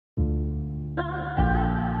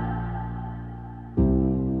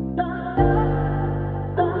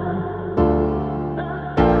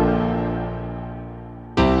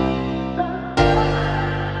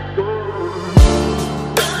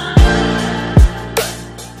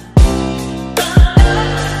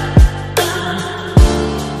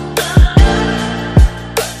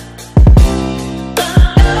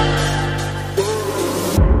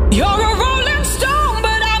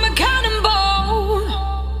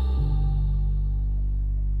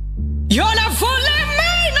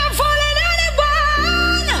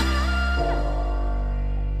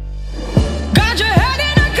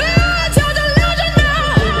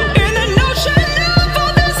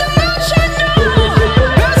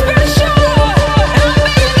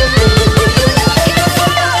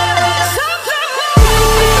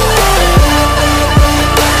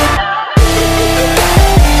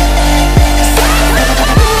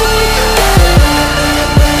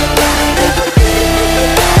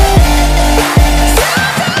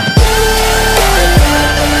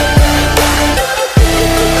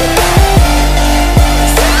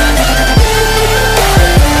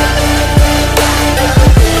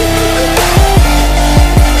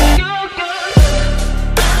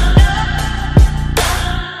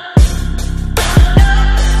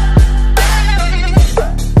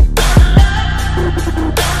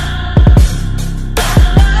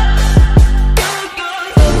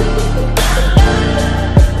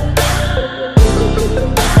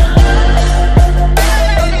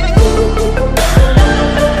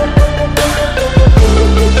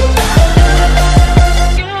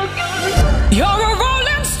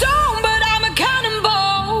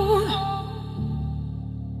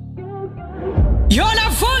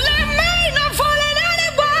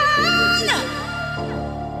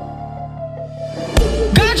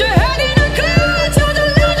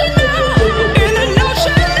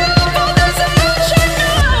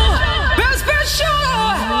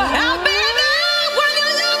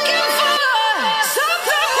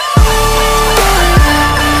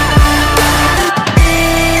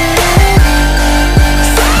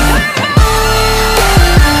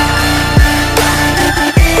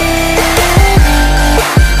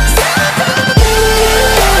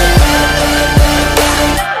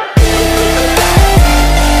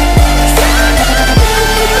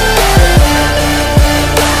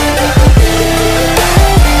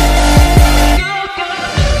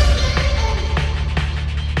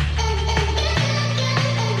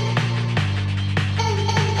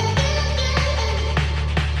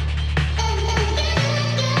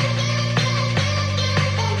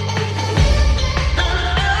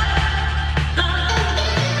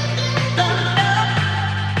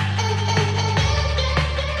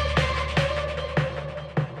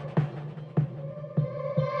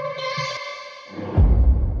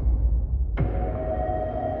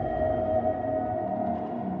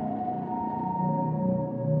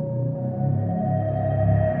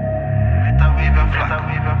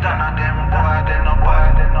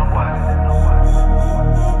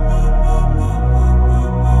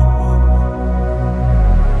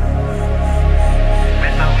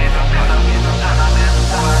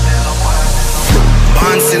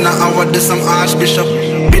do some archbishop.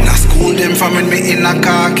 Been a school them from when me in a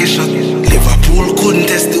khaki shot. Liverpool couldn't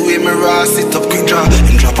test the way me raw sit up. Quick draw,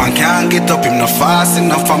 him drop and can't get up. Him not fast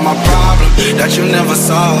enough for my problem that you never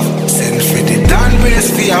solve. Send for the Dan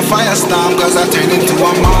brace for a firestorm, cause I turn into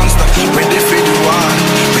a monster. Ready for the war,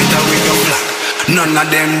 better with your flag. None of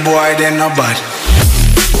them boy, they no bad.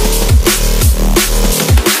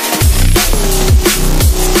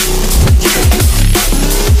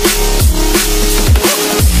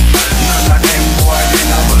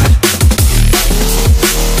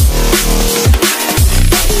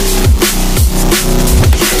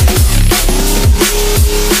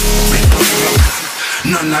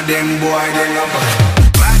 None of them boy, they no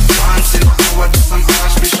bad. Bad pants in power, do some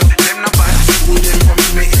archbishop. Them no bad. School them from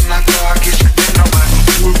me in a khaki. Them no bad.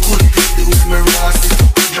 School couldn't fit the way me raw sit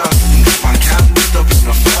up to drop. If I can't beat up,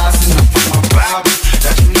 no fast enough for my Bible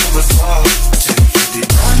that you never solve. Send for the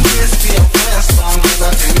brand race for your fire song, cause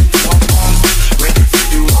I turn into a monster. Ready for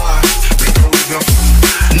the war, better with your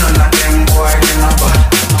phone. None of them boy, they no bad.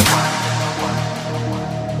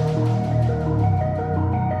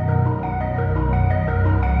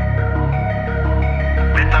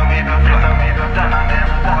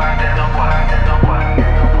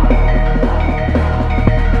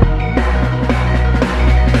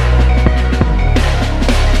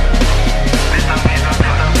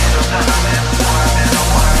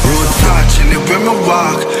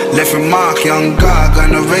 Left a mark, young gag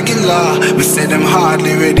on a regular. We say them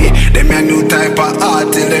hardly ready. Them a new type of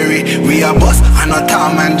artillery. We a a bus, I know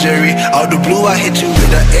Tom and Jerry. Out the blue I hit you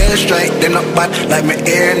with an airstrike. They not bad like my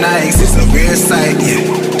air nights. It's a rare sight,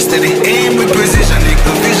 yeah. Steady aim with precision,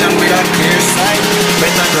 equal vision with a clear sight.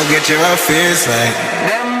 Better go get your affairs right.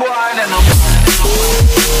 Them boy, they not bad.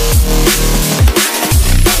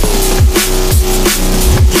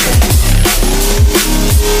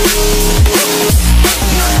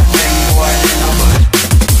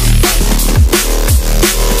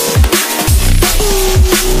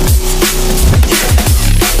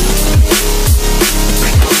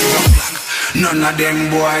 None of them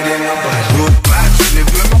boy, they no bad. Road bad, live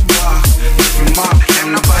with my bar. If you mark, them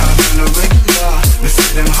no bad. I'm no regular. Me see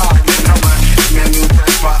them hard, them no bad. Me a new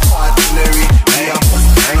type for artillery. Me a bust,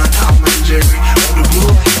 I'm a Tom and Jerry. All the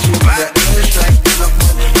blue, you bad. The airstrike, they no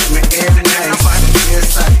bad. Me air nice, clear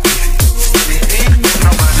sight. Steady aim, them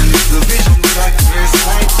no bad. And it's the vision, we got clear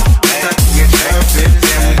sight. Better to get your fit.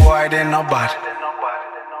 Them boy, they no bad.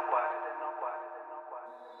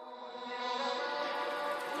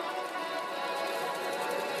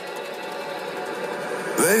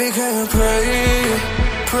 Baby, can you pray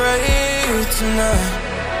tonight?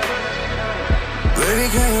 Baby,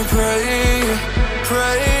 can you pray for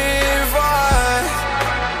us?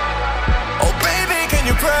 Oh, baby, can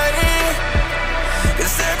you pray?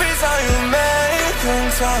 'Cause every time you make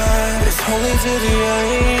time, it's holy to the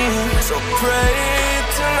end. So pray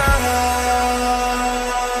tonight.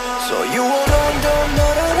 So you won't know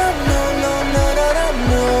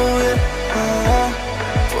it.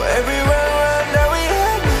 For everywhere.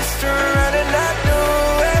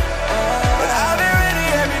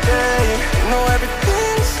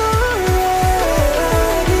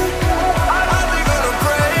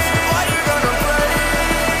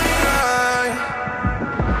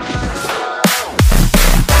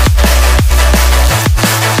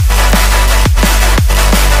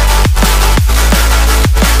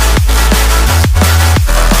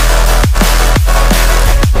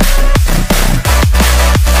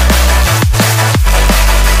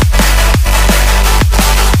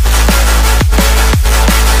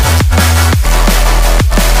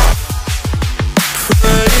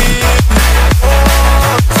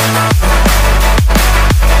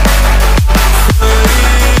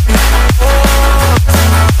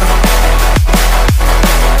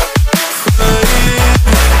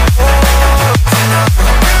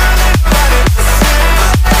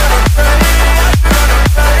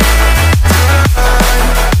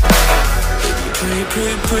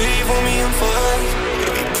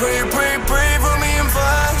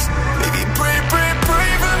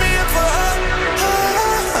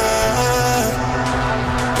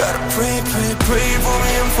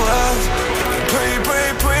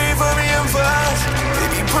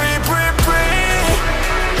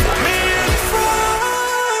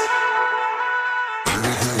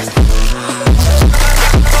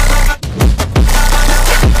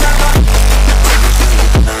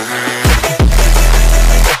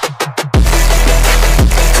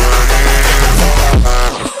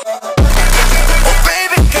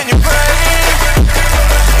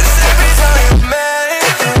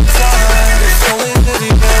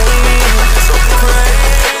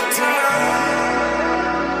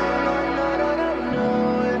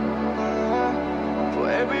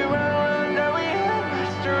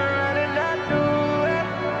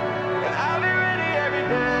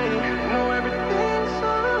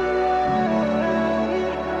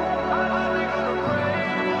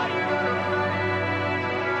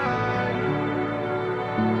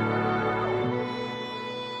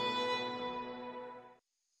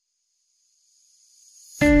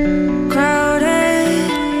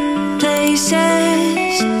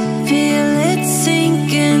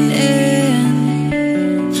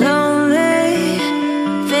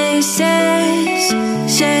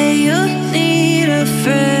 Say you need a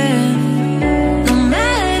friend.